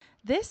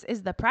This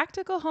is the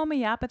Practical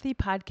Homeopathy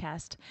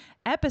Podcast,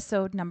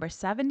 episode number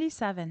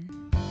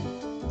 77.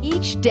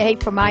 Each day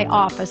from my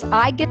office,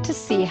 I get to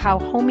see how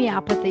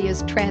homeopathy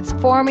is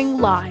transforming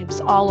lives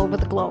all over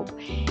the globe,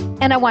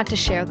 and I want to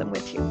share them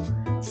with you.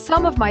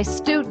 Some of my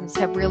students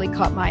have really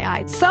caught my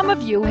eye. Some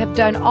of you have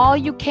done all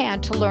you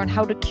can to learn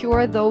how to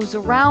cure those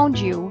around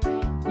you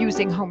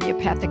using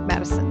homeopathic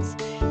medicines,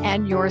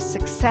 and your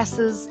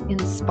successes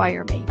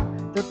inspire me.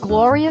 They're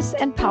glorious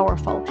and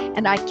powerful,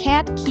 and I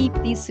can't keep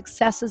these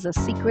successes a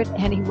secret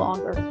any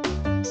longer.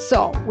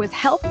 So, with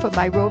help from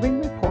my roving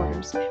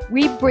reporters,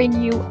 we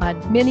bring you a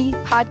mini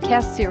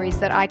podcast series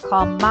that I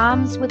call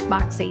Moms with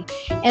Moxie,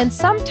 and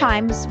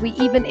sometimes we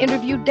even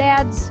interview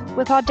dads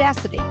with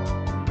audacity.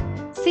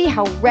 See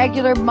how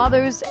regular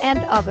mothers and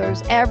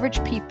others,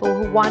 average people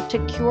who want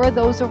to cure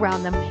those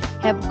around them,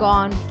 have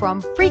gone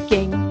from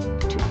freaking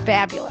to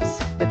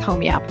fabulous with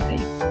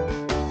homeopathy.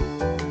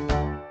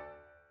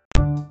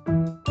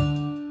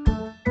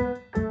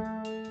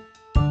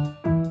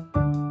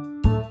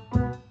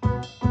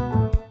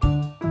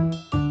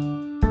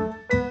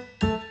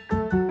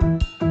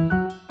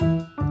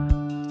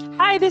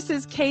 Hi, this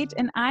is Kate,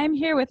 and I'm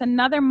here with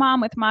another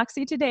mom with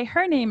Moxie today.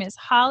 Her name is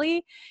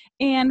Holly,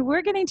 and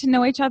we're getting to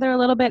know each other a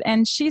little bit,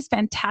 and she's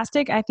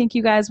fantastic. I think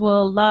you guys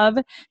will love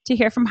to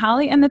hear from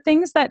Holly and the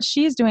things that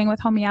she's doing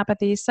with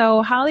homeopathy.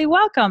 So, Holly,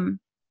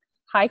 welcome.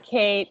 Hi,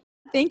 Kate.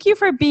 Thank you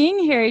for being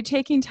here. You're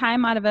taking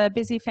time out of a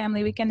busy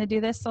family weekend to do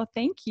this, so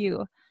thank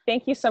you.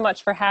 Thank you so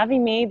much for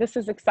having me. This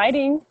is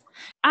exciting.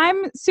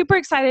 I'm super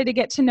excited to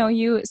get to know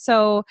you.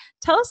 So,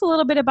 tell us a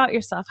little bit about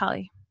yourself,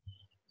 Holly.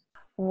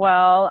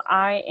 Well,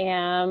 I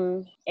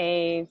am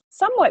a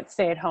somewhat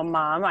stay-at-home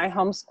mom. I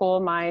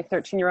homeschool my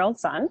 13-year-old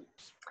son,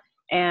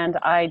 and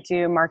I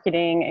do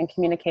marketing and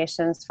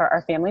communications for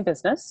our family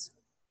business.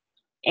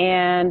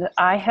 And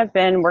I have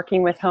been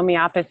working with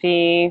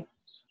homeopathy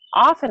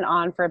off and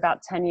on for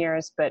about 10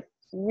 years, but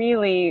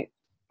really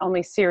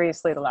only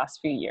seriously the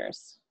last few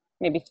years,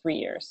 maybe 3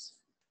 years.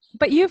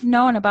 But you've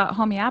known about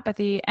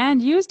homeopathy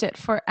and used it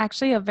for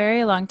actually a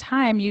very long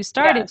time. You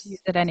started to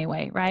use it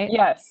anyway, right?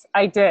 Yes,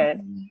 I did.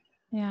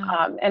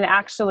 Yeah. And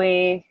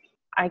actually,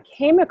 I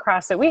came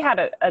across it. We had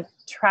a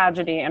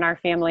tragedy in our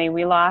family.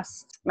 We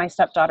lost my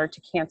stepdaughter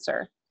to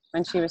cancer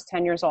when she was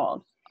 10 years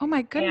old. Oh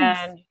my goodness.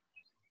 And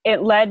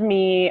it led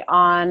me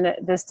on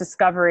this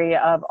discovery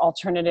of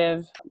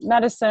alternative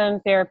medicine,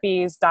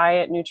 therapies,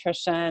 diet,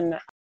 nutrition.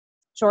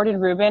 Jordan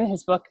Rubin,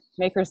 his book,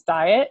 Maker's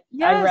Diet,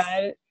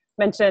 Yes.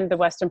 mentioned the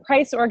Weston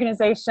Price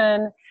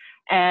organization.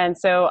 And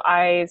so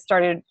I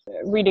started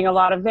reading a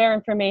lot of their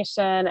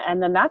information.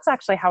 And then that's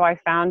actually how I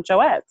found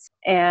Joette's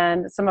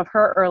and some of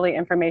her early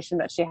information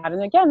that she had.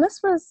 And again, this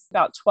was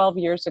about 12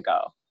 years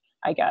ago,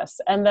 I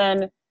guess. And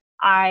then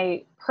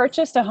I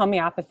purchased a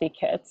homeopathy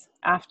kit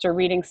after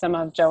reading some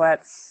of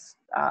Joette's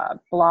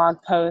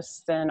blog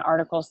posts and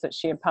articles that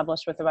she had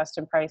published with the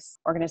Weston Price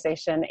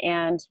organization.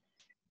 And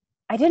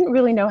I didn't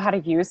really know how to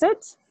use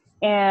it.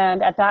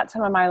 And at that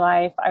time of my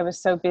life, I was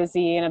so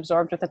busy and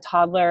absorbed with a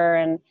toddler,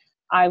 and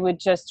I would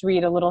just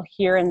read a little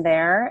here and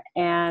there,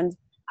 and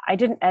I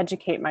didn't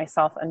educate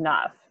myself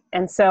enough.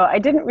 And so I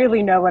didn't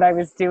really know what I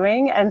was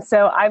doing. And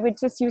so I would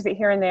just use it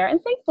here and there.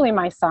 And thankfully,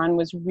 my son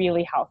was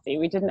really healthy.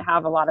 We didn't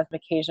have a lot of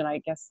occasion, I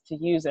guess, to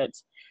use it.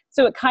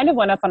 So it kind of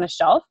went up on a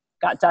shelf,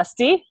 got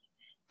dusty,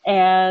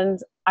 and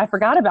I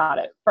forgot about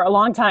it for a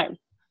long time.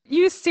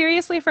 You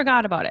seriously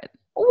forgot about it?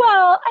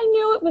 Well, I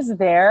knew it was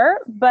there,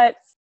 but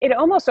it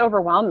almost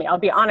overwhelmed me, I'll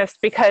be honest,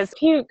 because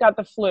he got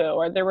the flu,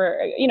 or there were,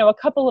 a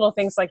couple little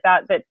things like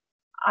that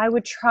I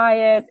would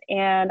try it.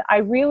 And I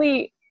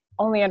really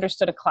only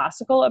understood a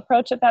classical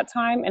approach at that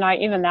time. And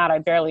even that I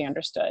barely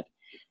understood.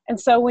 And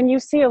so when you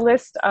see a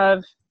list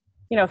of,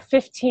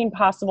 15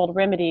 possible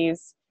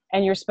remedies,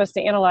 and you're supposed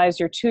to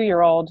analyze your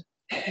 2-year-old,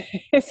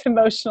 his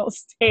emotional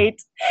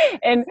state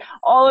and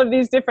all of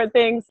these different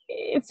things,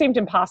 it seemed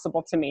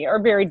impossible to me,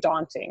 or very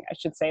daunting, I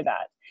should say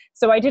that.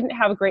 So I didn't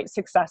have great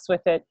success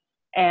with it,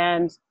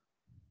 and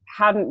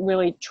hadn't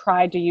really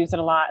tried to use it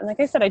a lot. And like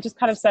I said, I just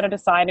kind of set it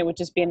aside. It would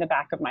just be in the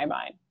back of my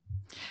mind.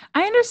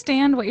 I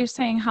understand what you're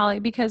saying, Holly,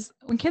 because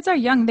when kids are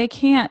young, they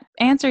can't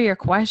answer your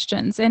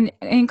questions. And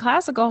in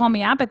classical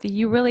homeopathy,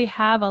 you really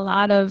have a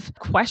lot of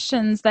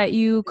questions that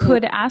you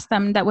could ask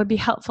them that would be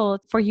helpful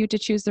for you to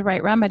choose the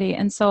right remedy.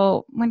 And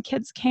so when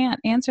kids can't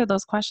answer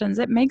those questions,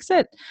 it makes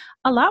it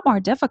a lot more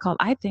difficult,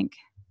 I think.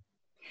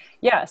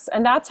 Yes,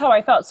 and that's how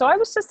I felt. So I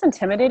was just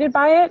intimidated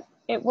by it.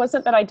 It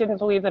wasn't that I didn't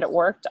believe that it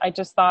worked. I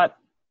just thought,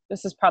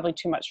 this is probably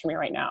too much for me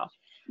right now.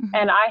 Mm-hmm.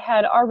 And I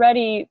had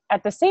already,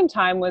 at the same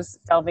time, was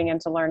delving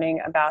into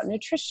learning about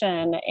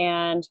nutrition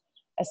and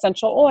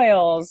essential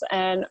oils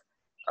and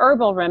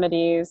herbal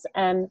remedies,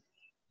 and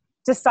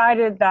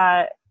decided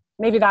that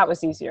maybe that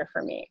was easier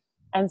for me.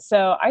 And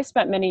so I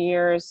spent many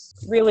years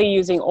really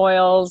using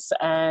oils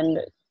and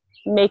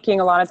making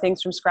a lot of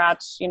things from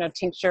scratch,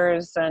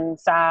 tinctures and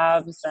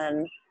salves,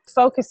 and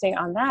focusing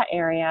on that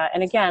area.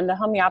 And again, the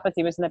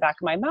homeopathy was in the back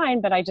of my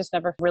mind, but I just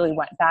never really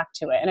went back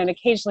to it. And then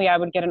occasionally I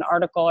would get an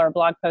article or a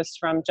blog post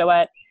from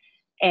Joette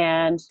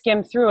and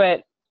skim through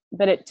it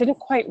but it didn't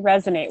quite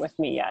resonate with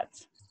me yet.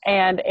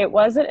 And it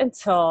wasn't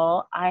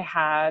until I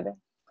had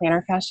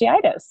plantar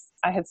fasciitis.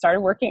 I had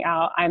started working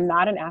out. I'm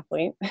not an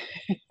athlete.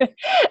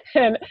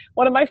 And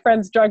one of my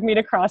friends drugged me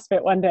to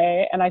CrossFit one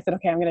day. And I said,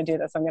 okay, I'm going to do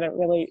this. I'm going to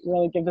really,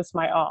 really give this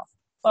my all.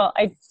 Well,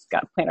 I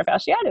got plantar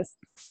fasciitis.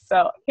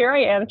 So here I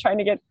am trying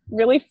to get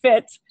really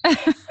fit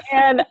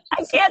and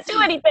I can't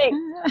do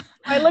anything.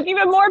 I look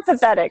even more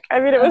pathetic. I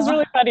mean, it was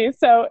really funny.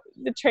 So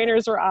the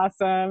trainers were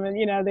awesome.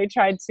 And, they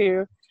tried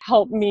to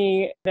help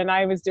me. Then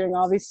I was doing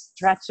all these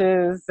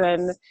stretches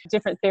and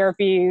different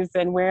therapies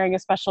and wearing a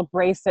special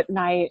brace at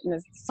night and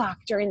a sock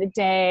during the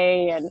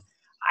day and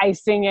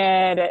icing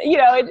it.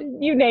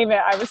 You name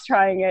it. I was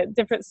trying it,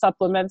 different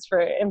supplements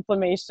for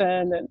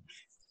inflammation, and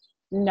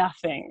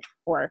nothing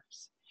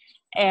worked.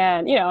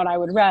 And, and I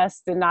would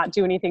rest and not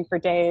do anything for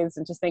days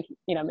and just think,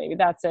 maybe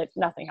that's it.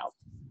 Nothing helped.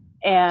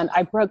 And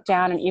I broke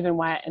down and even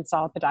went and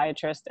saw a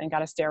podiatrist and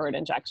got a steroid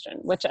injection,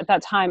 which at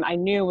that time I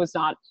knew was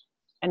not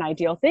an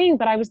ideal thing,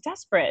 but I was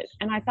desperate.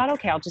 And I thought,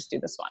 okay, I'll just do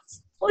this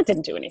once. Well, it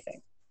didn't do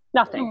anything.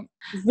 Nothing.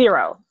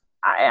 Zero.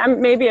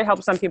 Maybe it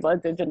helped some people.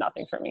 It did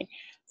nothing for me.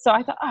 So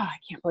I thought, I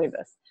can't believe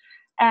this.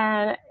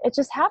 And it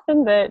just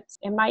happened that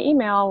in my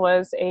email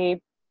was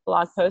a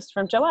blog post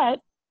from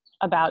Joette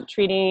about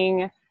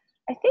treating,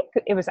 I think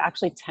it was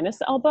actually tennis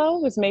elbow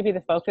was maybe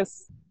the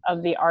focus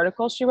of the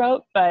article she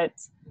wrote, but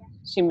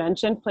she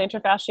mentioned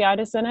plantar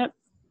fasciitis in it.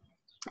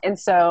 And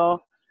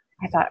so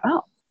I thought,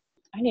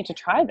 I need to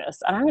try this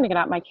and I'm going to get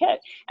out my kit.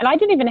 And I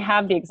didn't even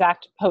have the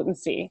exact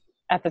potency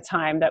at the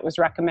time that was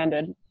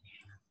recommended,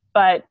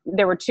 but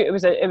there were two, it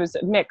was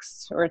a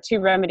mix or two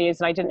remedies.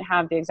 And I didn't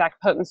have the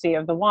exact potency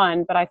of the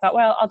one, but I thought,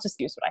 well, I'll just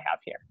use what I have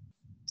here.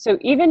 So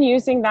even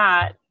using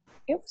that,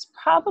 it was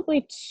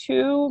probably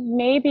 2,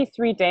 maybe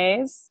 3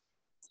 days,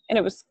 and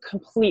it was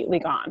completely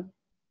gone.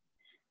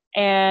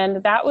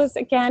 And that was,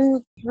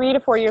 again, 3 to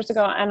 4 years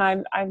ago, and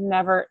I've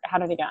never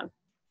had it again.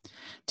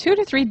 2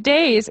 to 3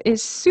 days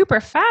is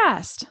super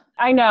fast.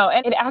 I know.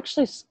 And it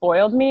actually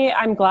spoiled me.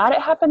 I'm glad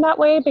it happened that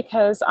way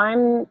because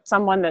I'm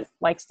someone that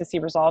likes to see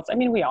results. I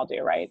mean, we all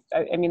do, right?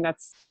 I mean,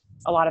 that's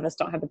a lot of us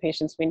don't have the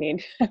patience we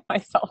need,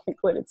 myself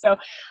included. So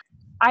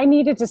I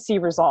needed to see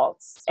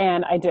results,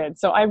 and I did.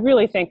 So I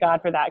really thank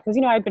God for that because,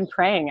 I'd been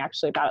praying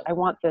actually about, I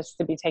want this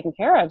to be taken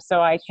care of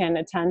so I can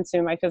attend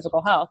to my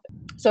physical health.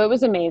 So it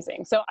was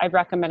amazing. So I've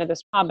recommended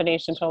this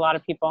combination to a lot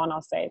of people, and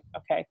I'll say,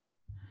 okay,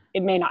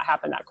 it may not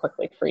happen that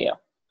quickly for you.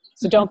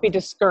 So don't be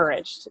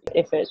discouraged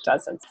if it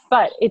doesn't.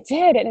 But it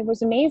did, and it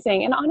was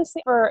amazing. And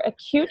honestly, for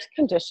acute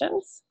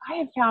conditions, I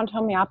have found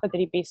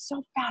homeopathy to be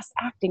so fast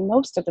acting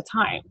most of the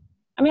time.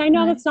 I mean, I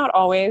know that's not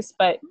always,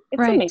 but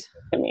it's amazing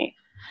to me.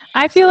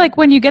 I feel like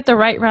when you get the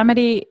right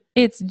remedy,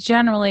 it's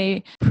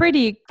generally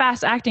pretty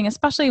fast acting,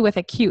 especially with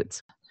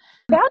acute.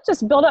 That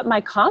just built up my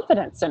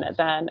confidence in it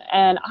then.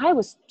 And I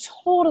was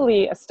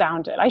totally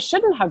astounded. I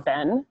shouldn't have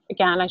been.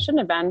 Again, I shouldn't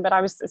have been, but I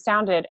was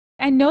astounded.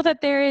 I know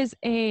that there is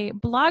a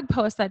blog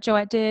post that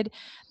Joette did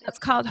that's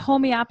called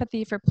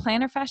Homeopathy for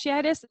Plantar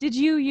Fasciitis. Did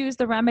you use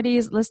the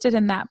remedies listed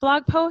in that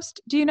blog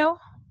post? Do you know?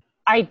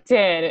 I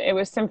did. It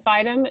was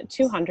Symphytum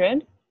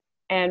 200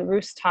 and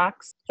Rhus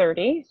Tox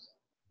 30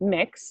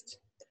 mixed.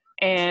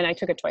 And I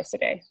took it twice a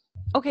day.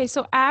 Okay,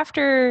 so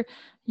after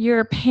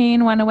your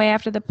pain went away,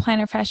 after the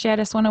plantar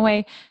fasciitis went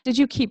away, did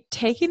you keep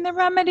taking the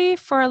remedy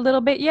for a little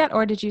bit yet,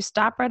 or did you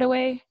stop right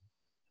away?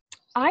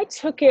 I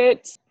took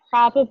it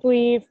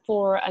probably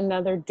for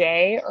another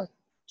day or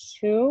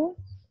 2.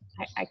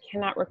 I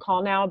cannot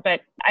recall now,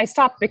 but I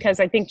stopped because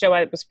I think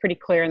Joette was pretty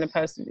clear in the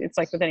post. It's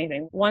like with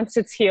anything. Once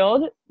it's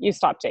healed, you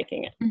stop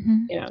taking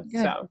it,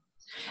 so.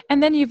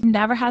 And then you've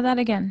never had that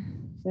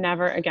again?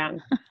 Never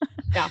again.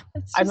 Yeah.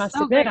 I must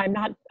admit, I'm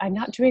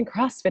not doing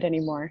CrossFit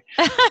anymore.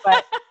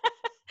 But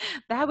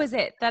that was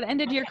it. That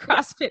ended your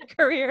CrossFit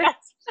career.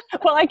 Yes.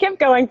 Well, I kept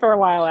going for a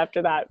while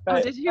after that,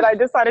 but I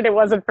decided it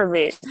wasn't for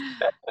me.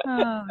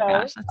 Oh my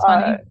gosh, that's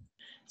funny.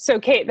 So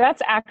Kate,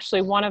 that's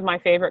actually one of my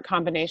favorite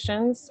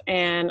combinations.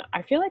 And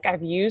I feel like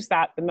I've used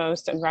that the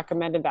most and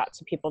recommended that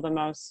to people the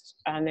most.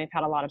 And they've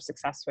had a lot of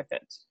success with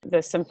it. The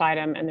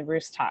Symphytum and the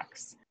Rhus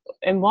Tox.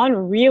 And one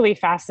really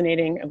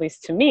fascinating, at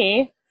least to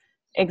me,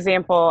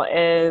 example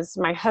is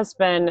my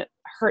husband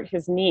hurt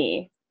his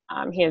knee.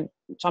 He had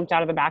jumped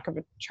out of the back of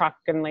a truck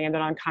and landed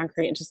on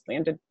concrete and just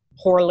landed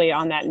poorly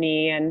on that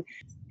knee. And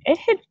it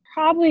had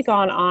probably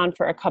gone on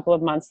for a couple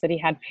of months that he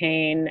had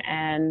pain.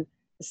 And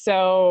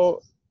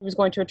so he was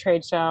going to a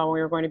trade show.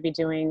 We were going to be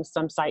doing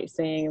some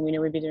sightseeing, and we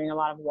knew we'd be doing a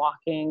lot of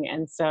walking.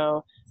 And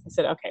so I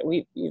said, okay,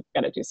 we've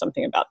got to do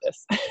something about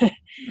this. And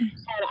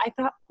I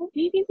thought, well,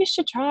 maybe we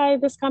should try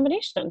this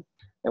combination.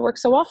 It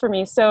works so well for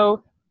me.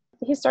 So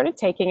he started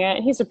taking it,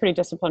 and he's a pretty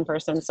disciplined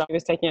person. So he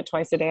was taking it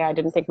twice a day. I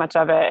didn't think much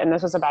of it. And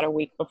this was about a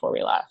week before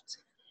we left.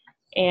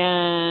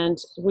 And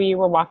we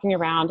were walking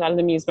around out of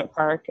the amusement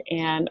park,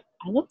 and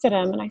I looked at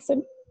him and I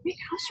said, "Wait,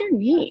 how's your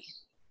knee?"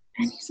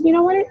 And he said, "You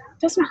know what? It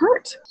doesn't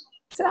hurt."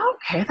 I said,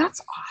 "Okay,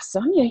 that's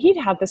awesome." Yeah, he'd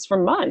had this for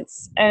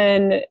months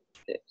and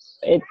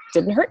it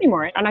didn't hurt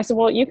anymore. And I said,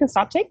 "Well, you can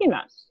stop taking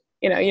that."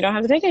 you don't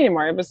have to take it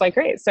anymore. It was like,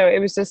 great. So it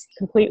was just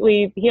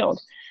completely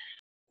healed.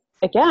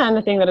 Again,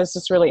 the thing that is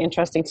just really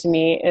interesting to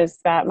me is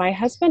that my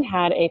husband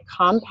had a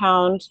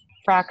compound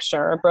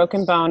fracture, a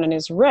broken bone in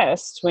his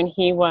wrist when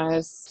he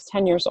was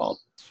 10 years old.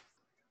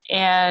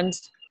 And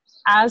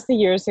as the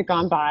years had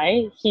gone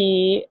by,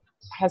 he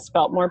has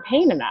felt more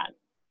pain in that.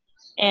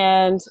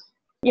 And,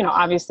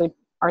 obviously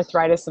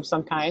arthritis of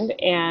some kind.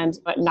 And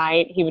at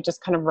night he would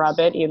just kind of rub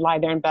it. He'd lie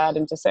there in bed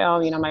and just say, oh,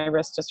 my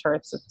wrist just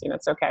hurts.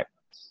 It's okay.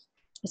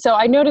 So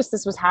I noticed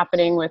this was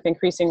happening with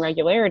increasing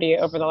regularity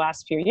over the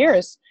last few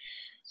years.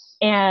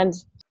 And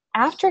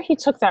after he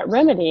took that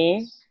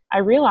remedy, I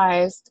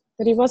realized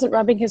that he wasn't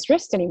rubbing his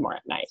wrist anymore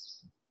at night.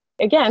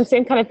 Again,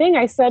 same kind of thing.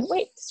 I said,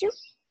 wait, does your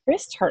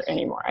wrist hurt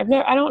anymore? I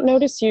don't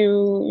notice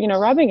you,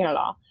 rubbing it at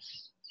all.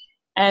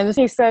 And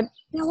he said,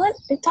 you know what?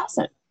 It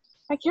doesn't.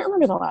 I can't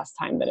remember the last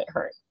time that it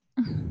hurt.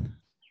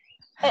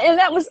 And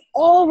that was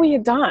all we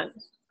had done,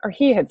 or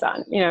he had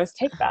done, is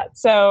take that.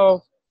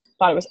 So I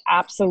thought it was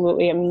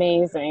absolutely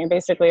amazing.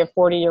 Basically a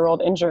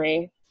 40-year-old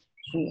injury.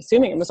 I'm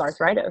assuming it was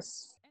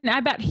arthritis. And I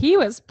bet he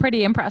was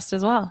pretty impressed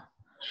as well.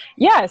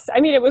 Yes. I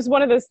mean, it was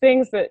one of those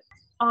things that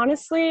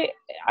honestly,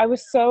 I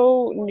was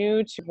so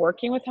new to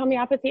working with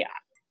homeopathy.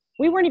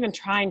 We weren't even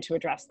trying to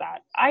address that.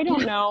 I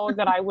don't know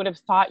that I would have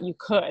thought you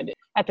could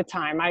at the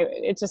time.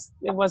 It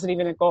wasn't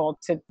even a goal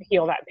to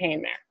heal that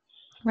pain there.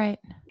 Right.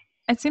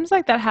 It seems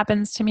like that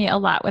happens to me a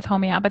lot with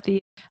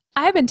homeopathy.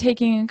 I've been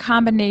taking a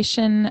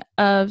combination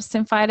of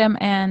Symphytum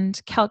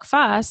and Calc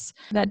Phos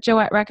that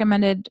Joette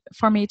recommended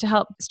for me to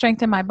help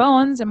strengthen my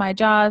bones and my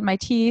jaw, my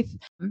teeth,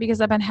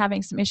 because I've been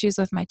having some issues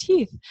with my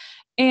teeth.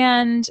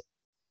 And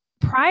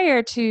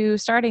prior to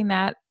starting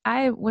that,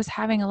 I was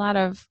having a lot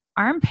of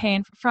arm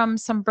pain from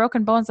some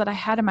broken bones that I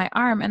had in my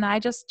arm. And I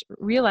just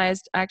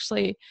realized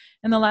actually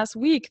in the last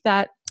week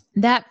that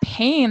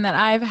pain that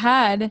I've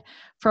had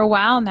for a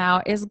while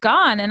now is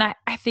gone. And I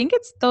think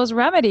it's those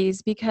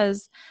remedies,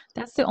 because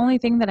that's the only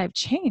thing that I've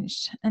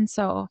changed. And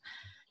so,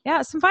 yeah,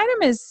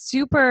 Symphytum is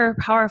super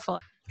powerful.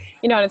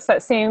 It's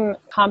that same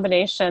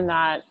combination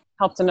that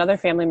helped another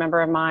family member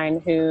of mine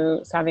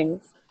who's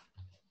having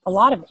a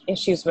lot of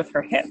issues with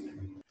her hip,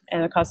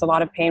 and it caused a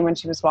lot of pain when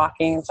she was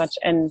walking and such.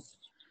 And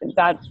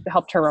that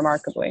helped her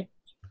remarkably.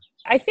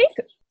 I think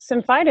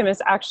Symphytum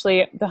is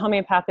actually the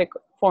homeopathic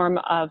form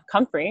of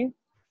comfrey,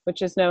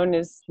 which is known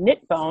as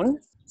knit bone.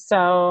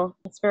 So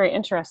it's very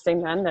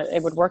interesting then that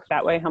it would work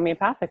that way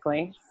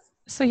homeopathically.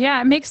 So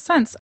yeah, it makes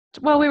sense.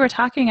 While we were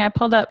talking, I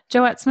pulled up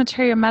Joette's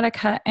Materia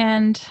Medica,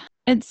 and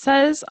it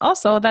says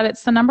also that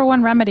it's the number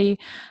one remedy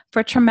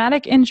for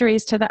traumatic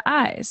injuries to the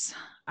eyes.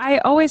 I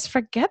always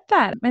forget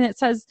that. And it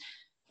says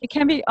it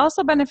can be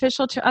also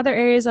beneficial to other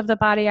areas of the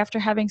body after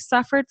having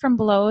suffered from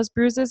blows,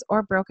 bruises,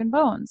 or broken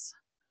bones.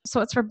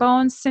 So it's for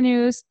bones,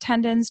 sinews,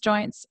 tendons,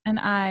 joints, and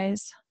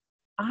eyes.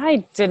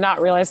 I did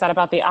not realize that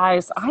about the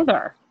eyes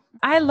either.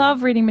 I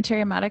love reading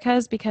Materia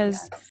Medicas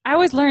because I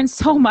always learn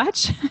so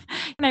much.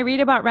 And I read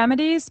about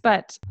remedies,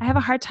 but I have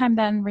a hard time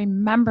then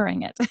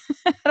remembering it.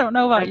 I don't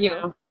know about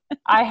you.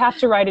 I have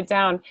to write it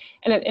down.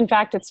 And in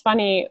fact, it's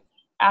funny,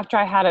 after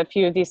I had a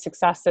few of these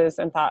successes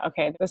and thought,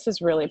 okay, this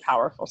is really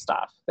powerful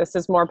stuff. This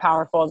is more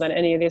powerful than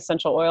any of the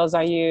essential oils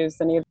I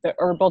use, any of the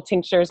herbal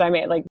tinctures I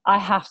made. Like, I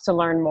have to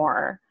learn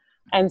more.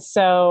 And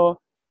so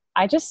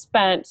I just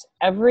spent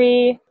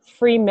every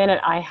free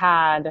minute I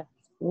had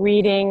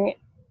reading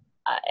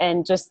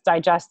and just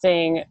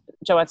digesting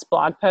Joette's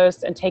blog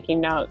post and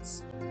taking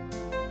notes.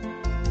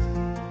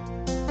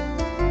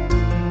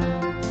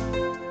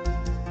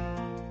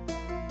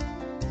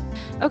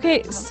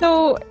 Okay,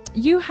 so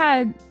you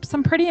had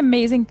some pretty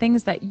amazing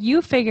things that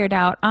you figured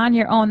out on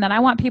your own that I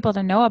want people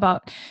to know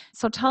about.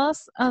 So tell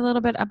us a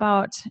little bit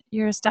about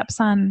your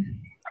stepson.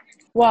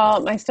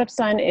 Well, my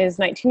stepson is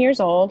 19 years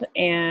old,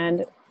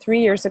 and 3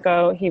 years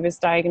ago, he was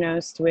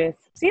diagnosed with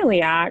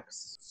celiac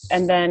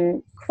and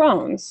then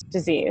Crohn's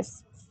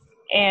disease.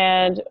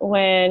 And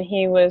when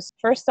he was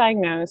first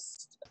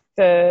diagnosed,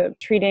 the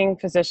treating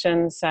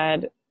physician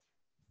said,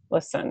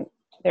 listen,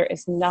 there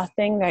is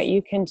nothing that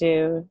you can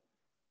do,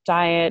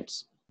 diet,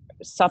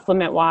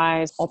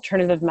 supplement-wise,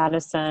 alternative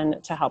medicine,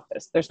 to help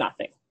this. There's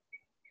nothing.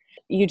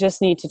 You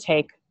just need to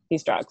take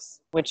these drugs,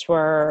 which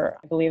were,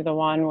 I believe the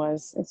one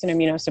was, it's an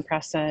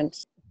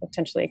immunosuppressant,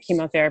 potentially a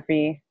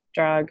chemotherapy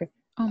drug,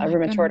 a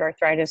rheumatoid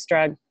arthritis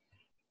drug.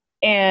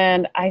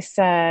 And I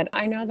said,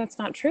 I know that's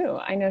not true.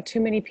 I know too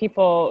many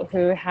people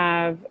who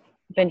have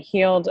been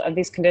healed of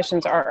these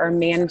conditions are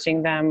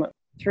managing them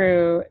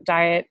through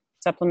diet,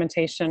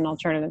 supplementation,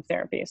 alternative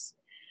therapies.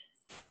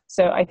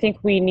 So I think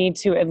we need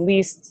to at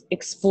least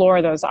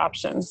explore those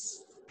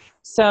options.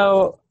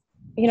 So,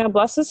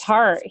 bless his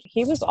heart,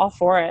 he was all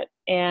for it.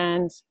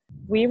 And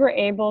we were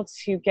able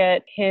to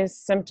get his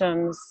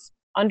symptoms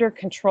under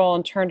control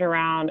and turned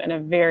around in a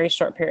very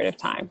short period of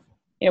time.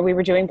 We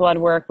were doing blood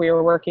work, we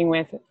were working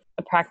with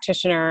a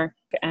practitioner,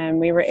 and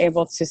we were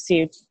able to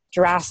see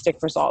drastic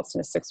results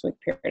in a 6-week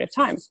period of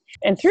time.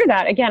 And through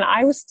that, again,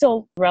 I was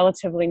still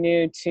relatively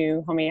new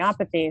to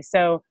homeopathy.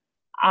 So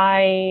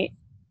I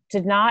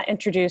did not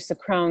introduce the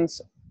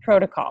Crohn's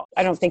protocol.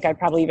 I don't think I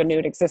probably even knew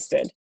it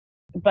existed,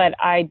 but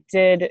I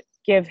did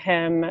give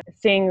him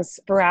things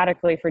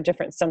sporadically for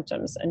different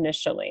symptoms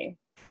initially.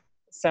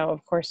 So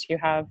of course you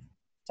have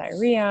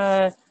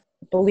diarrhea,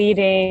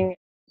 bleeding,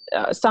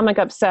 stomach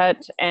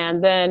upset,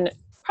 and then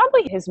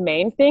probably his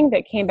main thing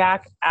that came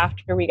back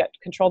after we got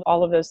controlled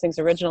all of those things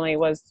originally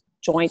was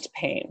joint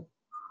pain.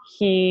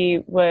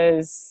 He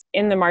was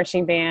in the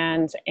marching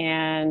band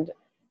and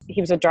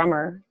he was a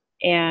drummer,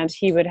 and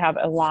he would have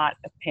a lot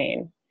of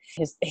pain.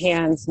 His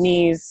hands,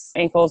 knees,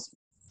 ankles,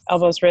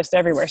 elbows, wrists,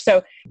 everywhere.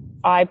 So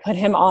I put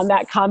him on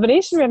that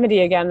combination remedy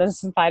again, the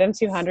Symphytum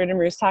 200 and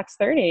Rhus-Tox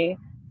 30.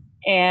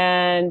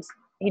 And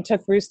he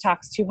took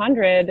Rhus-Tox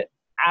 200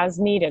 as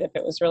needed if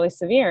it was really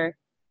severe.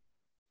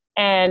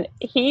 And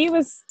he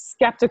was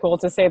skeptical,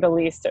 to say the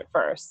least, at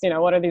first. You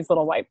know, what are these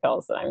little white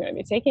pills that I'm going to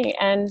be taking?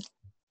 And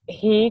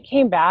he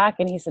came back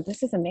and he said,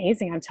 "This is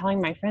amazing. I'm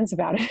telling my friends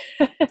about it."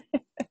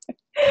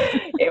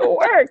 It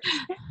worked.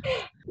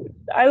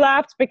 I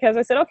laughed because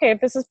I said, okay,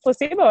 if this is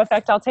placebo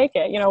effect, I'll take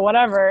it, you know,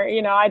 whatever,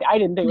 you know, I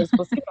didn't think it was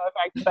placebo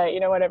effect, but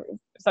you know, whatever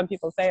some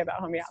people say about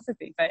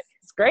homeopathy, but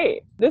it's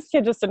great. This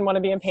kid just didn't want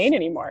to be in pain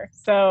anymore.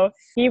 So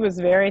he was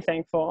very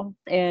thankful,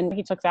 and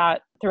he took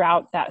that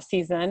throughout that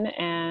season,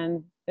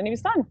 and then he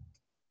was done.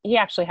 He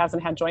actually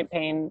hasn't had joint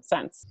pain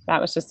since. That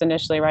was just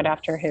initially right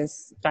after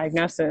his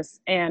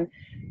diagnosis. And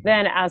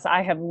then as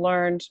I have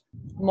learned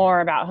more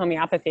about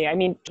homeopathy, I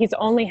mean, he's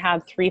only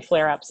had 3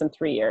 flare-ups in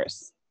 3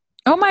 years.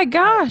 Oh my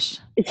gosh.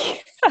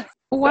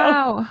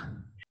 Wow.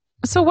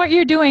 So what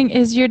you're doing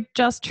is you're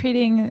just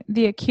treating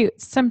the acute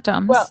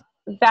symptoms. Well,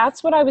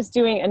 that's what I was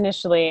doing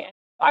initially.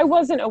 I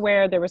wasn't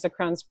aware there was a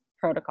Crohn's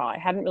protocol. I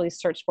hadn't really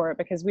searched for it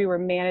because we were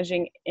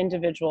managing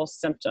individual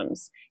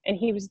symptoms. And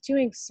he was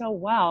doing so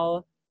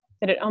well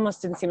that it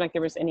almost didn't seem like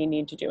there was any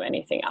need to do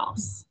anything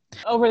else.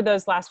 Over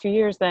those last few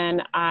years,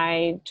 then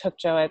I took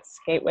Joette's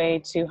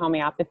Gateway to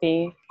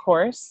Homeopathy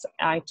course.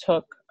 I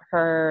took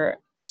her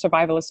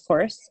Survivalist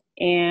course,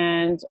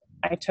 and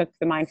I took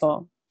the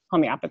Mindful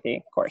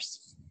Homeopathy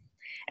course.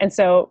 And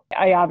so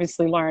I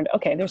obviously learned,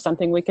 okay, there's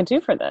something we can do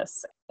for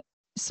this.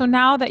 So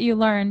now that you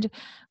learned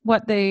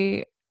what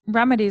the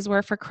remedies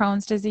were for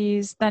Crohn's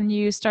disease, then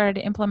you started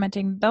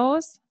implementing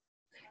those?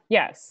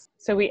 Yes.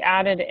 So we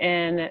added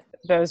in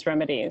those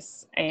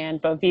remedies,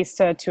 and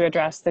Bovista to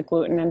address the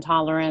gluten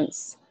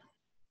intolerance,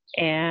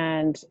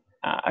 and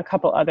a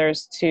couple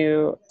others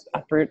to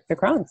uproot the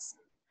Crohn's.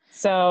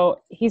 So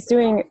he's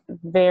doing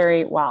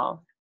very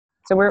well.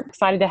 So we're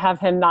excited to have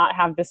him not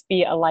have this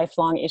be a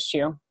lifelong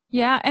issue.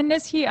 Yeah. And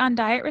is he on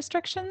diet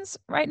restrictions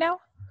right now?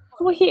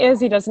 Well, he is.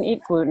 He doesn't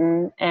eat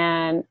gluten,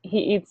 and he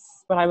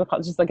eats what I would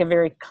call just like a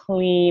very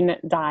clean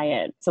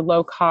diet. It's a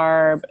low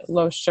carb,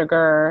 low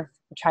sugar,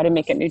 try to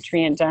make it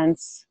nutrient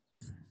dense.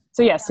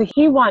 So yeah, so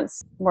he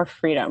wants more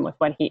freedom with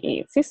what he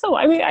eats. He's still,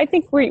 I mean, I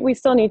think we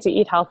still need to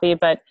eat healthy,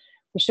 but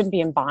we shouldn't be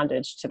in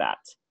bondage to that.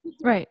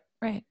 Right,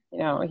 right. You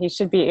know, he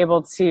should be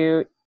able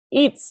to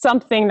eat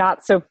something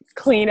not so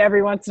clean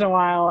every once in a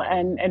while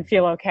and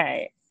feel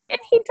okay. And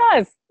he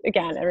does,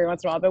 again, every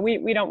once in a while, but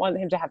we don't want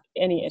him to have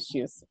any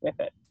issues with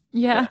it.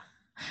 Yeah,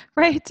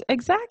 right,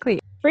 exactly.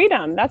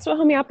 Freedom, that's what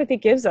homeopathy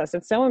gives us.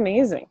 It's so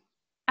amazing.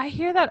 I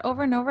hear that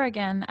over and over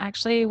again,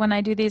 actually, when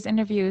I do these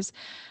interviews,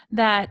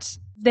 that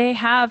they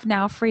have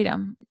now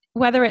freedom,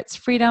 whether it's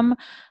freedom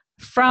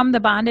from the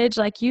bondage,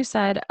 like you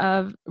said,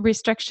 of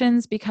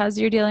restrictions because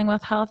you're dealing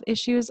with health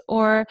issues,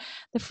 or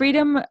the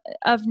freedom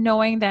of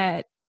knowing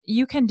that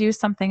you can do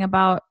something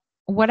about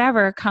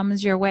whatever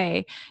comes your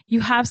way.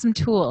 You have some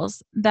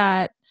tools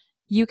that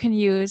you can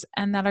use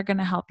and that are going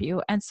to help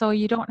you. And so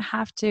you don't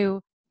have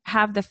to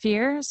have the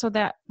fear, so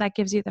that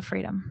gives you the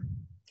freedom.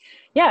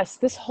 Yes,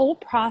 this whole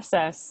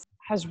process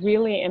has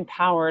really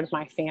empowered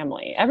my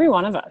family, every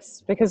one of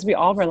us, because we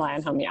all rely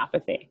on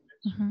homeopathy.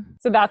 Mm-hmm.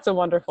 So that's a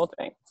wonderful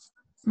thing.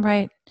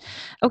 Right.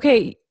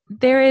 Okay.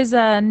 There is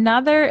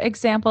another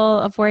example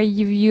of where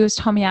you've used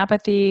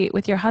homeopathy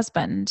with your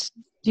husband.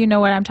 Do you know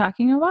what I'm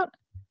talking about?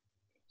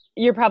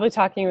 You're probably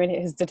talking about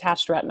his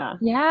detached retina.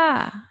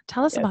 Yeah.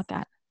 Tell us about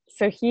that.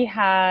 So he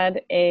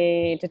had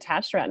a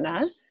detached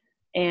retina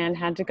and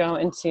had to go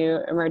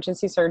into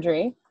emergency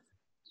surgery.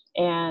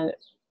 And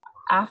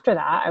after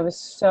that, I was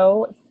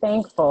so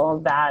thankful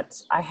that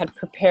I had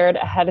prepared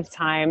ahead of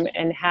time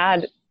and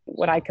had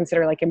what I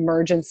consider like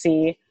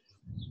emergency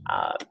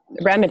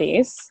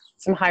remedies,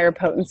 some higher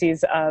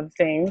potencies of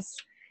things.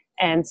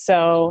 And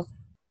so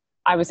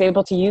I was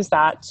able to use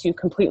that to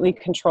completely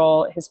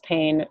control his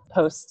pain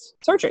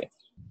post-surgery.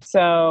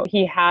 So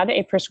he had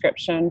a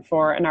prescription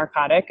for a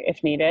narcotic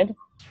if needed,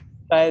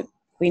 but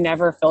we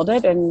never filled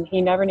it and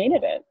he never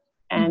needed it.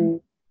 And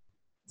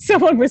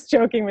someone was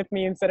joking with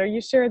me and said, "Are you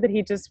sure that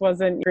he just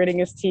wasn't gritting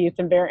his teeth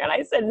and bearing?" And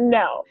I said,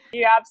 "No,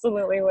 he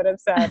absolutely would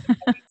have said."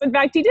 In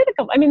fact, he did a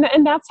couple. I mean,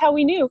 and that's how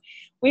we knew.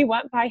 We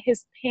went by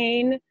his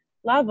pain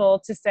level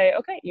to say,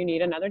 okay, you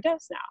need another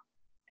dose now.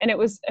 And it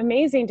was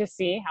amazing to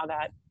see how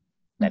that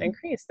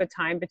increased. The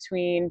time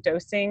between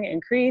dosing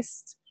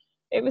increased.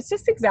 It was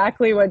just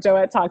exactly what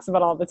Joette talks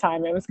about all the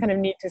time. It was kind of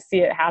neat to see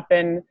it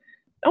happen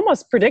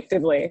almost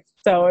predictably.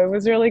 So it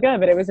was really good,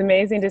 but it was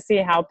amazing to see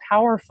how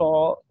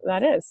powerful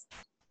that is.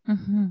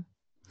 Mm-hmm.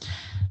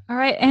 All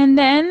right. And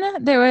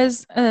then there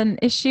was an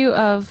issue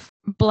of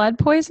blood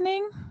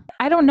poisoning.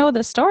 I don't know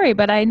the story,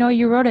 but I know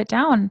you wrote it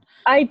down.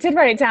 I did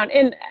write it down.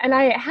 And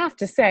I have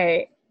to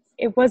say,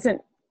 it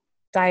wasn't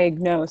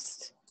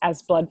diagnosed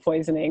as blood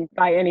poisoning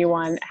by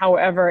anyone.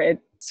 However, it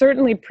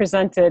certainly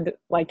presented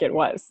like it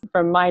was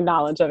from my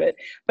knowledge of it.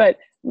 But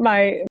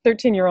my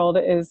 13-year-old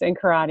is in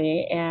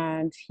karate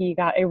and he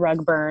got a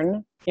rug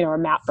burn, or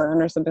mat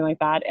burn or something like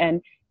that.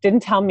 And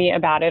didn't tell me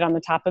about it on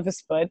the top of his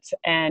foot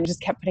and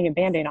just kept putting a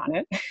Band-Aid on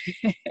it.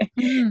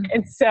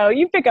 And so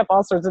you pick up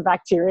all sorts of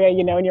bacteria,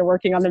 and you're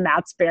working on the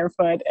mats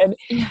barefoot. And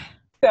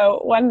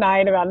so one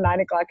night about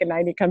 9:00 at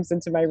night, he comes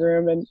into my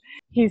room and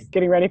he's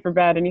getting ready for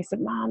bed. And he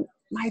said, "Mom,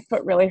 my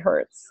foot really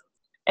hurts."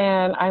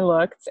 And I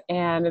looked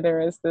and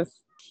there is this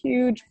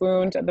huge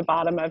wound at the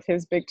bottom of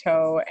his big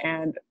toe.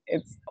 And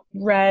it's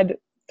red,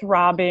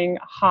 throbbing,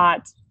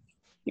 hot.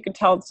 You could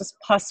tell it's just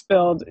pus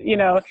filled,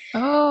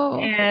 Oh.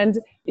 And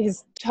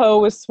his toe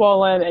was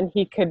swollen and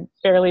he could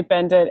barely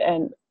bend it.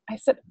 And I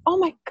said, "Oh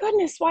my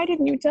goodness, why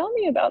didn't you tell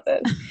me about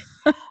this?"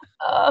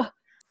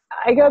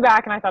 I go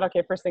back and I thought,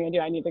 okay, first thing I do,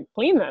 I need to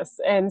clean this.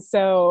 And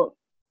so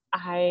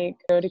I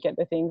go to get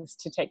the things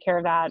to take care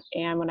of that.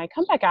 And when I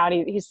come back out,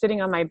 he's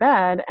sitting on my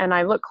bed and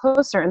I look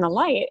closer in the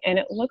light and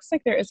it looks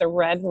like there is a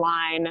red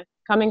line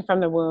coming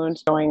from the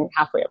wound going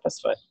halfway up his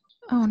foot.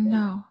 Oh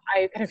no.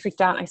 I kind of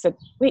freaked out. I said,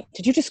 "Wait,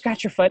 did you just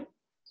scratch your foot?"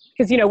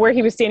 Because, where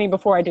he was standing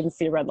before, I didn't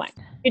see a red line.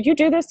 "Did you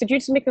do this? Did you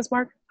just make this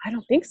mark?" "I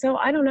don't think so.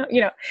 I don't know."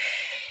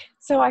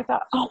 So I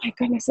thought, oh my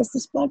goodness, is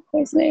this blood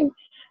poisoning?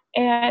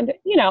 And,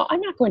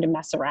 I'm not going to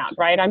mess around,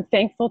 right? I'm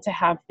thankful to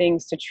have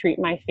things to treat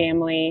my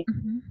family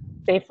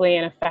safely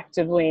and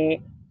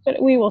effectively,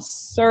 but we will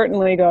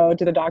certainly go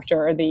to the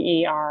doctor or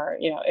the ER,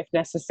 if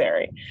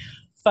necessary.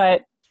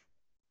 But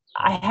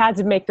I had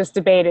to make this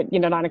debate at,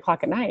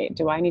 9:00 at night.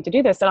 Do I need to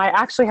do this? And I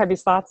actually had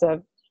these thoughts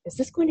of, is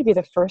this going to be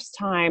the first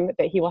time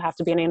that he will have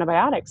to be on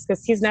antibiotics?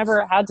 Because he's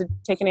never had to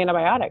take an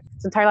antibiotic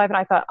his entire life. And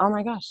I thought, oh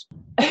my gosh.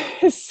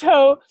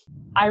 So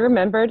I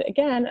remembered,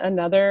 again,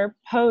 another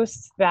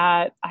post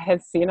that I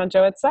had seen on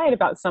Joette's site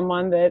about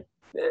someone that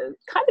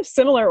kind of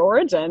similar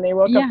origin. They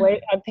woke up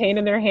late, had pain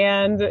in their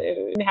hand,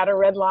 and had a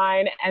red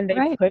line, and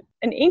they put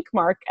an ink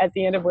mark at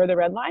the end of where the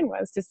red line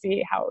was to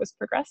see how it was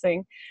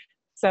progressing.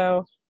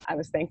 So I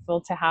was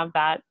thankful to have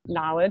that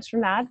knowledge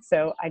from that.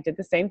 So I did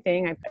the same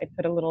thing. I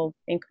put a little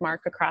ink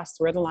mark across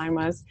where the line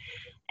was,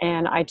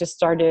 and I just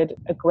started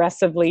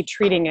aggressively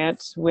treating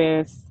it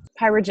with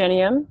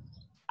pyrogenium.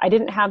 I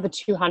didn't have the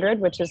 200,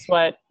 which is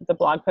what the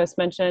blog post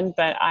mentioned,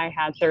 but I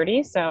had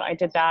 30. So I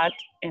did that,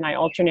 and I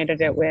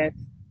alternated it with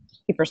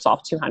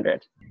Keepersoft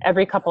 200.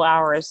 Every couple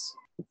hours,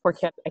 poor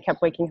kid, I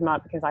kept waking him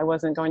up because I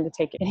wasn't going to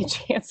take any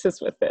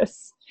chances with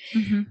this.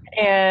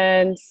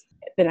 And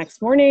the next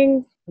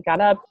morning, I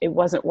got up. It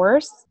wasn't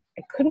worse.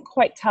 I couldn't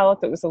quite tell if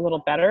it was a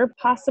little better,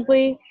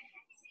 possibly.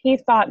 He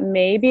thought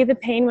maybe the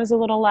pain was a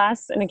little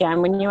less. And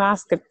again, when you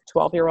ask a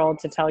 12-year-old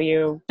to tell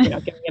you, give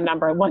me a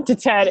number of 1 to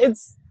 10,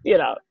 it's,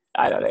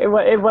 I don't know.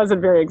 It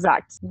wasn't very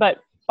exact. But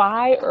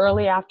by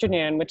early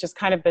afternoon, which is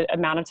kind of the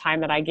amount of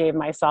time that I gave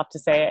myself to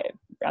say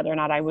whether or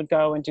not I would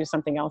go and do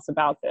something else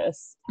about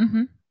this,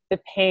 the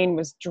pain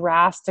was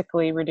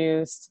drastically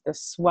reduced. The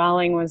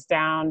swelling was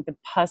down. The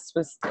pus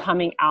was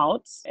coming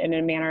out in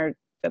a manner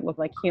that looked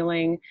like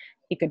healing.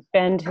 He could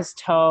bend his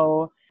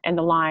toe and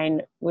the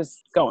line was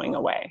going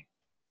away.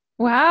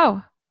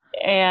 Wow.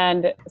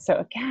 And so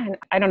again,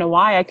 I don't know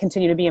why I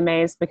continue to be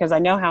amazed because I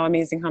know how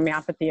amazing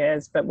homeopathy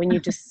is, but when you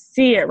just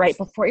see it right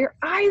before your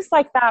eyes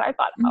like that, I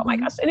thought, oh my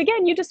gosh. And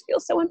again, you just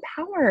feel so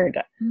empowered.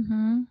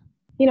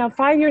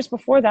 5 years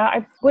before that,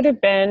 I would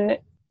have been,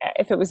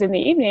 if it was in the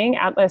evening,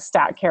 at a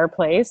stat care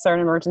place or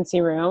an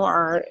emergency room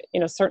or,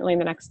 certainly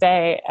the next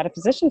day at a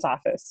physician's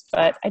office,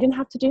 but I didn't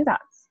have to do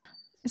that.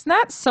 Isn't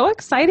that so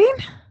exciting?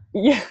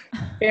 Yeah,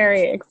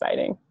 very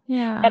exciting.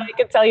 Yeah. And I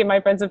could tell you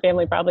my friends and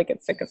family probably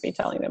get sick of me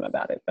telling them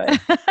about it, but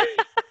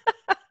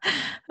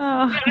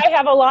I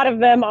have a lot of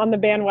them on the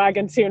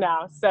bandwagon too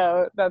now.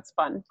 So that's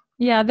fun.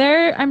 Yeah.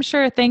 They're, I'm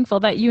sure,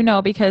 thankful that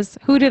because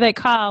who do they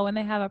call when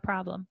they have a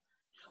problem?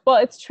 Well,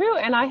 it's true.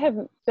 And I have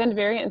been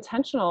very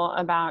intentional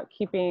about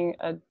keeping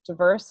a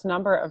diverse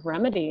number of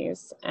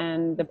remedies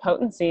and the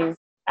potencies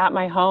at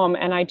my home.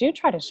 And I do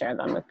try to share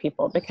them with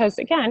people because,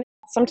 again,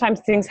 sometimes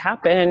things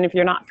happen, and if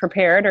you're not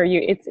prepared, or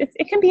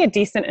it can be a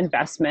decent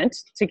investment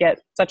to get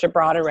such a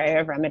broad array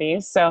of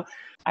remedies. So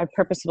I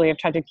purposefully have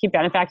tried to keep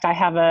that. In fact, I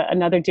have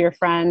another dear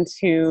friend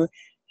who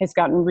has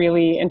gotten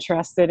really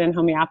interested in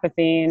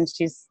homeopathy, and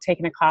she's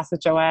taken a class with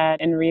Joette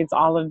and reads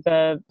all of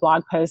the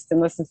blog posts and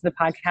listens to the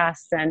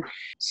podcasts, and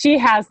she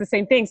has the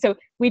same thing. So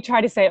we try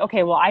to say,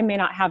 okay, well, I may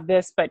not have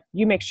this, but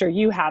you make sure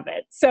you have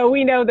it. So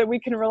we know that we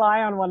can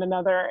rely on one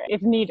another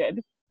if needed.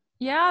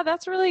 Yeah,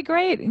 that's really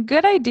great.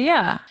 Good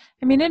idea.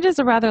 I mean, it is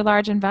a rather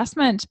large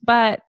investment,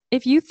 but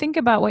if you think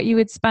about what you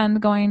would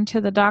spend going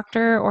to the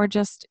doctor or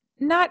just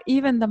not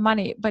even the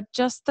money, but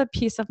just the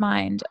peace of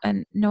mind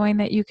and knowing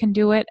that you can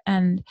do it.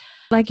 And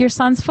like your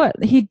son's foot,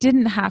 he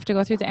didn't have to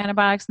go through the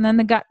antibiotics and then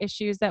the gut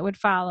issues that would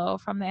follow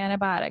from the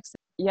antibiotics.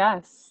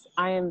 Yes,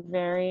 I am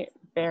very,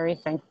 very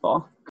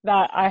thankful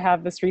that I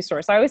have this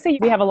resource. I always say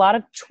we have a lot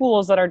of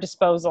tools at our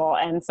disposal.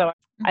 And so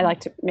I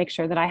like to make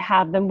sure that I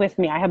have them with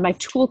me. I have my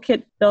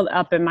toolkit built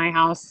up in my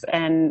house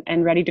and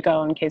ready to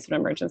go in case of an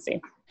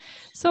emergency.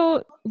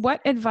 So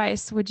what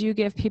advice would you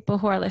give people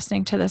who are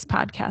listening to this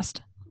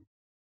podcast?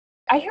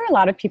 I hear a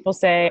lot of people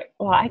say,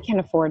 well, I can't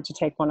afford to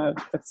take one of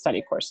the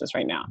study courses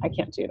right now. I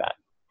can't do that.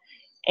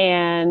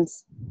 And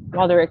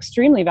while they're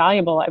extremely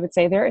valuable, I would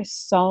say there is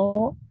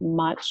so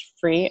much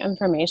free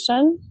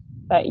information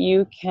that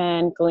you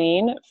can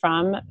glean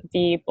from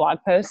the blog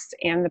posts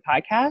and the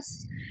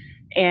podcasts.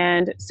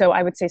 And so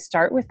I would say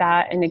start with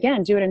that. And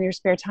again, do it in your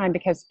spare time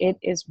because it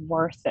is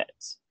worth it.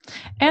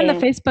 And the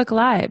Facebook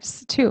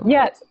Lives too.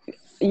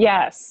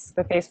 Yes,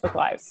 the Facebook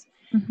Lives.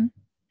 Mm-hmm.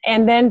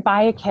 And then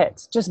buy a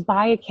kit. Just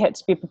buy a kit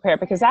to be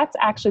prepared, because that's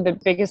actually the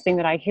biggest thing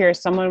that I hear.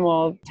 Someone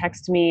will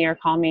text me or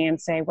call me and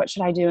say, what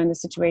should I do in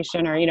this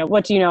situation? Or,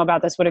 what do you know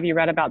about this? What have you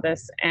read about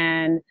this?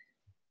 And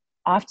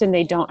often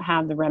they don't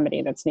have the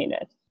remedy that's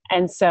needed.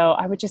 And so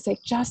I would just say,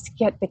 just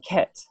get the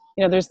kit.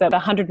 There's the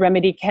 100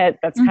 remedy kit.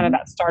 That's kind of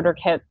that starter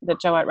kit that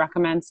Joette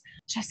recommends.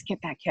 Just get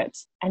that kit.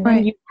 And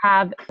then you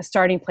have a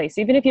starting place.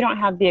 Even if you don't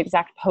have the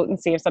exact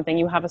potency of something,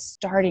 you have a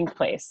starting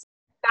place.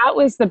 That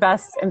was the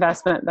best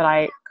investment that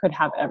I could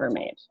have ever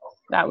made.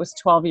 That was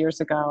 12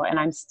 years ago, and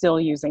I'm still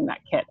using that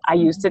kit. I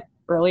used it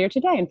earlier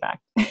today, in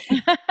fact.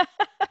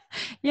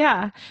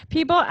 Yeah.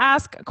 People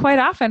ask quite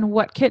often,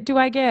 what kit do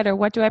I get or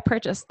what do I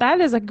purchase? That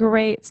is a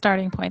great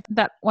starting point,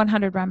 that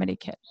 100 remedy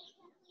kit.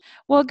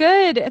 Well,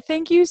 good.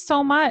 Thank you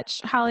so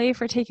much, Holly,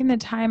 for taking the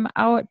time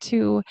out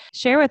to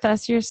share with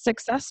us your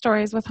success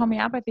stories with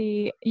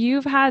homeopathy.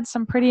 You've had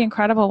some pretty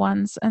incredible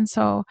ones. And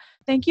so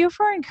thank you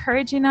for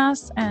encouraging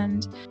us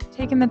and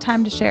taking the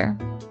time to share.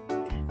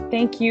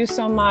 Thank you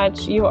so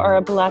much. You are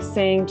a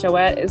blessing.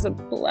 Joette is a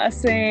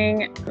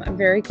blessing. I'm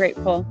very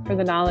grateful for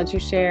the knowledge you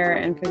share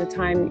and for the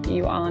time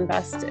you all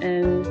invest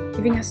in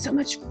giving us so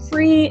much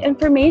free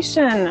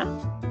information.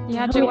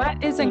 Yeah,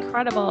 Joette is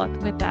incredible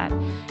with that.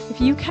 If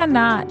you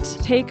cannot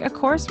take a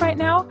course right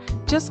now,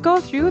 just go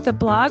through the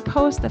blog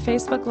post, the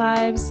Facebook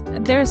Lives.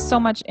 There's so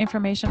much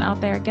information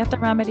out there. Get the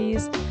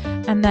remedies,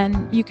 and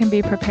then you can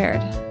be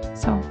prepared.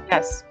 So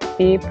yes,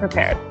 be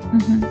prepared.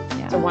 Mm-hmm.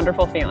 Yeah. It's a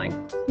wonderful feeling.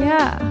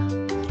 Yeah.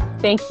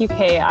 Thank you,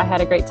 Kay. I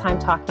had a great time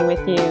talking with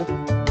you.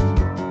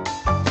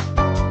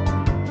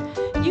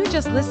 You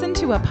just listened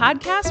to a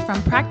podcast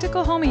from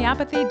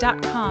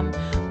practicalhomeopathy.com,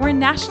 where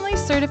nationally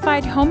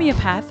certified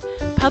homeopath,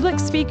 public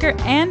speaker,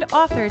 and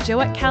author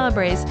Joette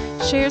Calabrese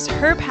shares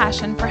her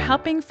passion for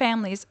helping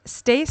families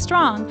stay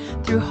strong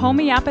through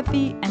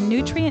homeopathy and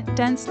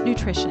nutrient-dense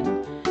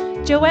nutrition.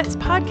 Joette's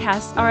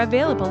podcasts are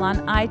available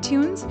on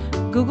iTunes,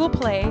 Google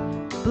Play,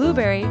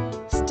 Blueberry,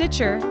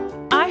 Stitcher,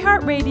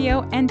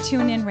 iHeartRadio, and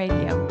TuneIn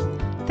Radio.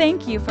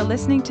 Thank you for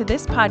listening to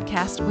this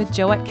podcast with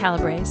Joette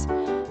Calabrese.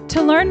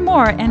 To learn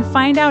more and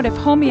find out if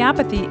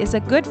homeopathy is a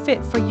good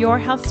fit for your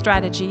health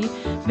strategy,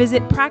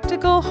 visit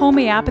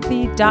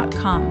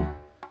practicalhomeopathy.com.